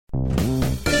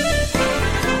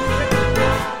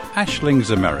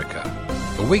Ashling's America,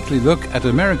 a weekly look at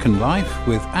American life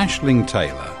with Aisling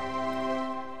Taylor.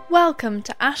 Welcome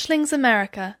to Ashling's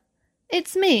America.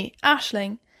 It's me,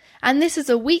 Aisling, and this is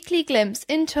a weekly glimpse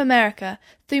into America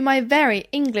through my very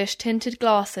English-tinted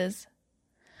glasses.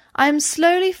 I am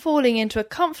slowly falling into a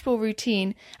comfortable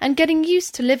routine and getting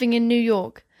used to living in New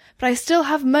York, but I still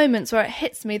have moments where it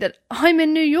hits me that I'm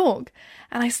in New York,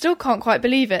 and I still can't quite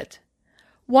believe it.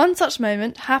 One such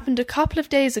moment happened a couple of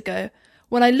days ago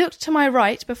when I looked to my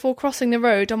right before crossing the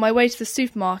road on my way to the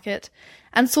supermarket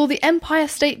and saw the Empire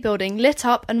State Building lit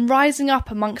up and rising up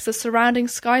amongst the surrounding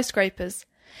skyscrapers.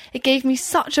 It gave me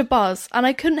such a buzz, and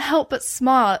I couldn't help but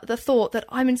smile at the thought that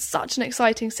I'm in such an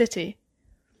exciting city.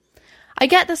 I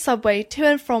get the subway to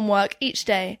and from work each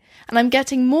day, and I'm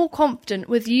getting more confident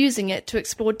with using it to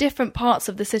explore different parts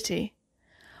of the city.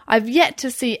 I've yet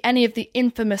to see any of the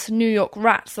infamous New York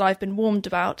rats that I've been warned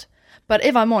about, but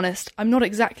if I'm honest, I'm not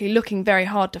exactly looking very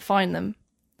hard to find them.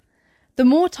 The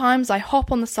more times I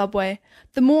hop on the subway,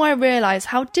 the more I realise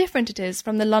how different it is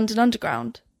from the London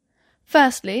Underground.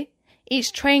 Firstly,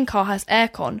 each train car has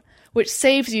aircon, which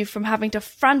saves you from having to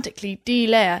frantically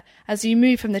delayer as you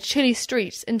move from the chilly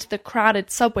streets into the crowded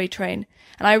subway train,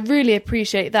 and I really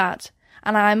appreciate that,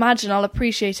 and I imagine I'll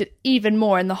appreciate it even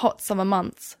more in the hot summer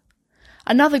months.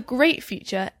 Another great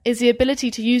feature is the ability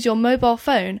to use your mobile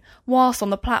phone whilst on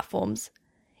the platforms,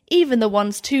 even the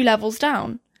ones 2 levels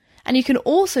down, and you can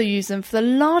also use them for the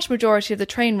large majority of the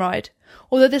train ride,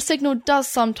 although the signal does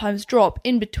sometimes drop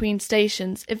in between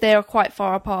stations if they are quite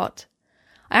far apart.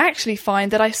 I actually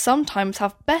find that I sometimes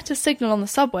have better signal on the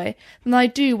subway than I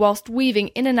do whilst weaving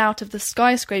in and out of the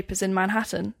skyscrapers in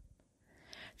Manhattan.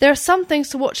 There are some things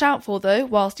to watch out for though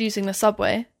whilst using the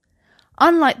subway.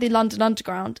 Unlike the London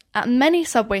Underground, at many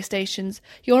subway stations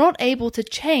you're not able to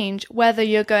change whether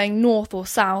you're going north or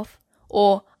south,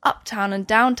 or uptown and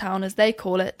downtown as they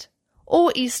call it,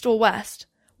 or east or west,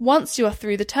 once you are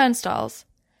through the turnstiles.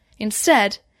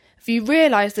 Instead, if you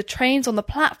realise the trains on the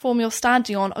platform you're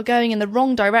standing on are going in the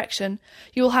wrong direction,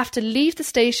 you will have to leave the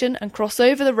station and cross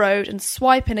over the road and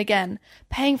swipe in again,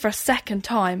 paying for a second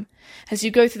time, as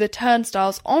you go through the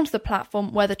turnstiles onto the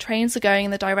platform where the trains are going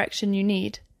in the direction you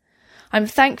need. I'm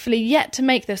thankfully yet to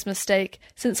make this mistake,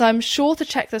 since I'm sure to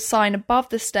check the sign above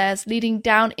the stairs leading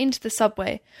down into the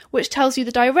subway, which tells you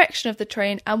the direction of the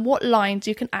train and what lines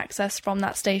you can access from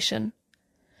that station.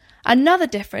 Another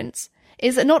difference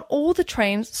is that not all the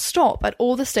trains stop at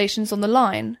all the stations on the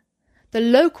line. The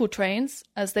local trains,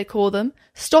 as they call them,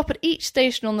 stop at each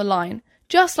station on the line,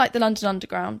 just like the London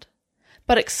Underground.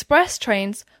 But express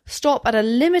trains stop at a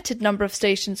limited number of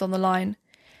stations on the line.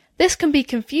 This can be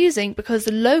confusing because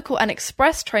the local and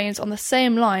express trains on the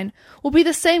same line will be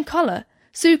the same colour,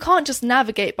 so you can't just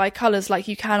navigate by colours like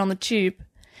you can on the tube.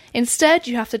 Instead,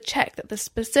 you have to check that the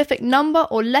specific number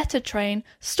or letter train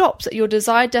stops at your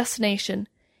desired destination,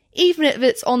 even if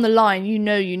it's on the line you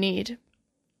know you need.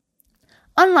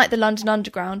 Unlike the London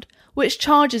Underground, which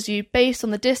charges you based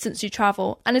on the distance you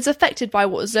travel and is affected by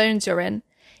what zones you're in,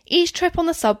 each trip on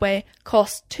the subway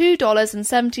costs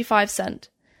 $2.75.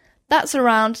 That's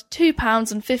around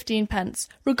 £2.15,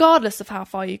 regardless of how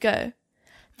far you go.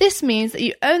 This means that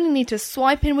you only need to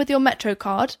swipe in with your Metro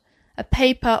card, a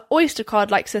paper Oyster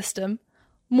card-like system,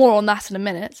 more on that in a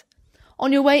minute,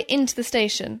 on your way into the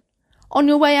station. On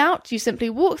your way out, you simply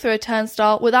walk through a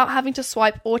turnstile without having to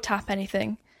swipe or tap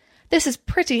anything. This is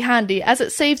pretty handy as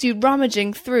it saves you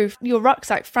rummaging through your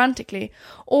rucksack frantically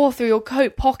or through your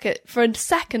coat pocket for a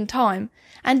second time,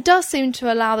 and does seem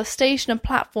to allow the station and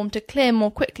platform to clear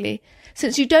more quickly,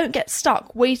 since you don't get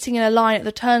stuck waiting in a line at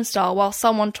the turnstile while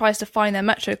someone tries to find their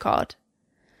Metro card.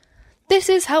 This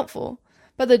is helpful,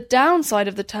 but the downside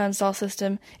of the turnstile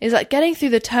system is that getting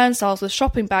through the turnstiles with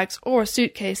shopping bags or a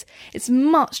suitcase is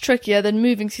much trickier than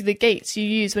moving through the gates you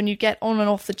use when you get on and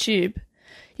off the tube.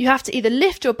 You have to either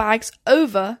lift your bags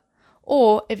over,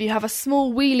 or if you have a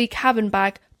small wheelie cabin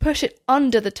bag, push it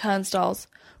under the turnstiles,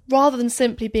 rather than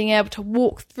simply being able to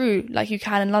walk through like you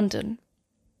can in London.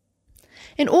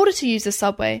 In order to use the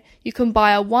subway, you can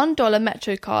buy a $1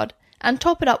 Metro card and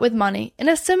top it up with money in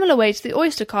a similar way to the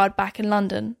Oyster card back in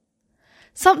London.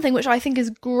 Something which I think is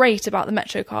great about the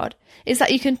Metro card is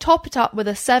that you can top it up with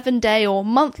a 7-day or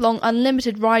month-long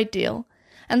unlimited ride deal,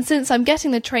 and since I'm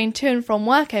getting the train to and from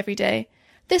work every day,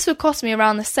 this would cost me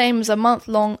around the same as a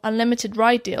month-long unlimited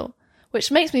ride deal,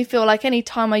 which makes me feel like any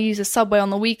time I use a subway on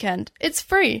the weekend, it's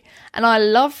free, and I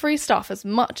love free stuff as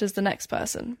much as the next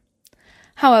person.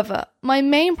 However, my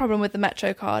main problem with the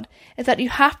Metro card is that you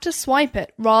have to swipe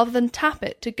it rather than tap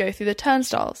it to go through the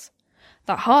turnstiles.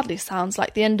 That hardly sounds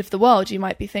like the end of the world, you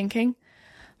might be thinking.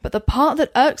 But the part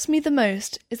that irks me the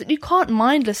most is that you can't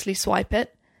mindlessly swipe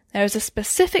it. There is a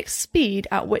specific speed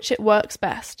at which it works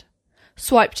best.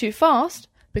 Swipe too fast,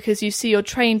 because you see your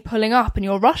train pulling up and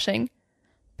you're rushing.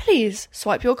 Please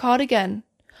swipe your card again.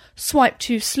 Swipe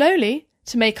too slowly,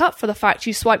 to make up for the fact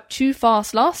you swiped too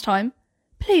fast last time.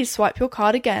 Please swipe your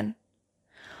card again.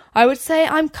 I would say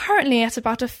I'm currently at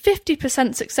about a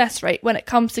 50% success rate when it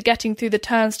comes to getting through the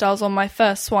turnstiles on my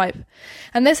first swipe,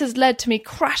 and this has led to me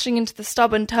crashing into the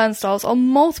stubborn turnstiles on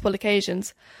multiple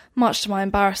occasions, much to my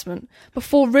embarrassment,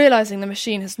 before realising the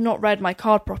machine has not read my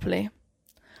card properly.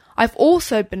 I've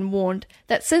also been warned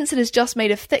that since it is just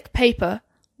made of thick paper,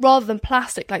 rather than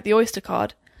plastic like the Oyster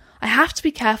card, I have to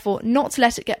be careful not to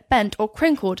let it get bent or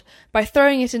crinkled by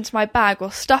throwing it into my bag or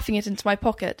stuffing it into my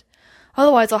pocket.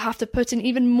 Otherwise I'll have to put in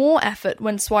even more effort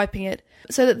when swiping it,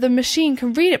 so that the machine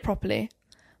can read it properly.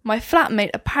 My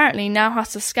flatmate apparently now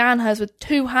has to scan hers with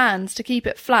 2 hands to keep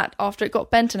it flat after it got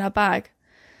bent in her bag.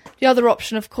 The other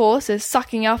option, of course, is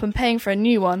sucking up and paying for a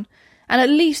new one, and at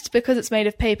least because it's made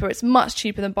of paper it's much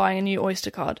cheaper than buying a new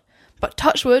Oyster card. But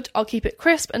touch wood, I'll keep it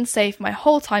crisp and safe my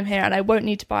whole time here and I won't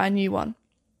need to buy a new one.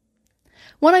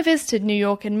 When I visited New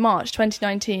York in March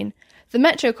 2019, the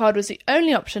Metro card was the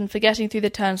only option for getting through the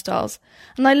turnstiles,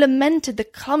 and I lamented the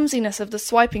clumsiness of the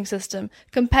swiping system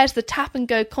compared to the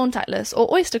tap-and-go contactless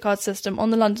or Oyster card system on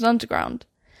the London Underground.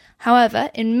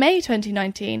 However, in May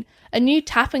 2019, a new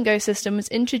tap-and-go system was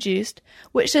introduced,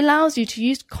 which allows you to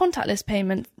use contactless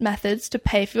payment methods to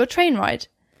pay for your train ride.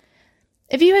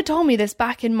 If you had told me this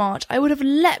back in March, I would have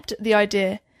leapt at the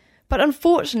idea. But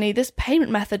unfortunately, this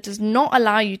payment method does not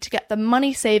allow you to get the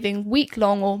money-saving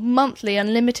week-long or monthly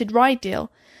unlimited ride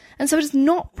deal, and so it is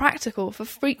not practical for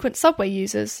frequent subway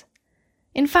users.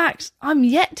 In fact, I'm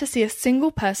yet to see a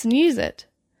single person use it.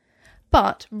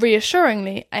 But,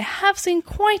 reassuringly, I have seen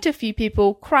quite a few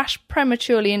people crash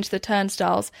prematurely into the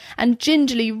turnstiles and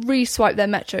gingerly re-swipe their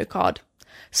Metro card,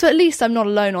 so at least I'm not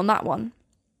alone on that one.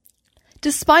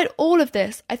 Despite all of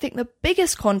this, I think the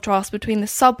biggest contrast between the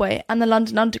subway and the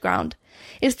London Underground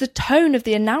is the tone of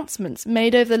the announcements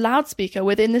made over the loudspeaker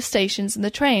within the stations and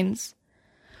the trains.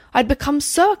 I'd become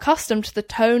so accustomed to the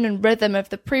tone and rhythm of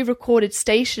the pre-recorded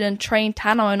station and train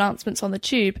tannoy announcements on the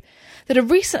tube that a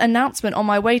recent announcement on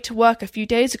my way to work a few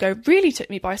days ago really took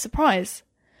me by surprise.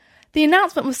 The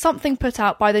announcement was something put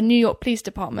out by the New York Police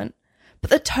Department,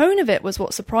 but the tone of it was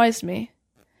what surprised me.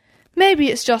 Maybe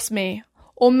it's just me,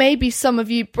 or maybe some of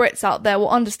you Brits out there will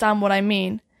understand what I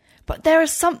mean, but there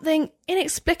is something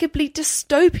inexplicably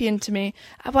dystopian to me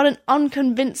about an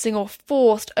unconvincing or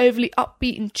forced, overly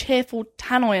upbeat and cheerful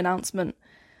tannoy announcement.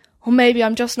 Or maybe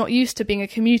I'm just not used to being a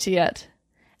commuter yet.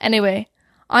 Anyway,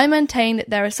 I maintain that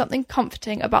there is something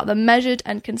comforting about the measured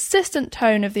and consistent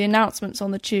tone of the announcements on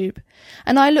the tube,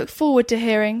 and I look forward to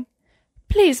hearing,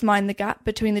 "Please mind the gap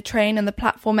between the train and the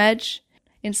platform edge,"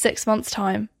 in 6 months'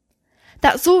 time.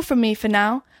 That's all from me for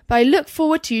now, but I look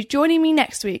forward to you joining me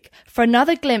next week for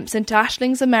another glimpse into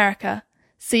Ashling's America.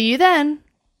 See you then!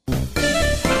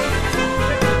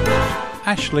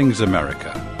 Ashling's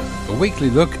America, a weekly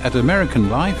look at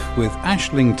American life with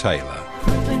Aisling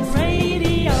Taylor.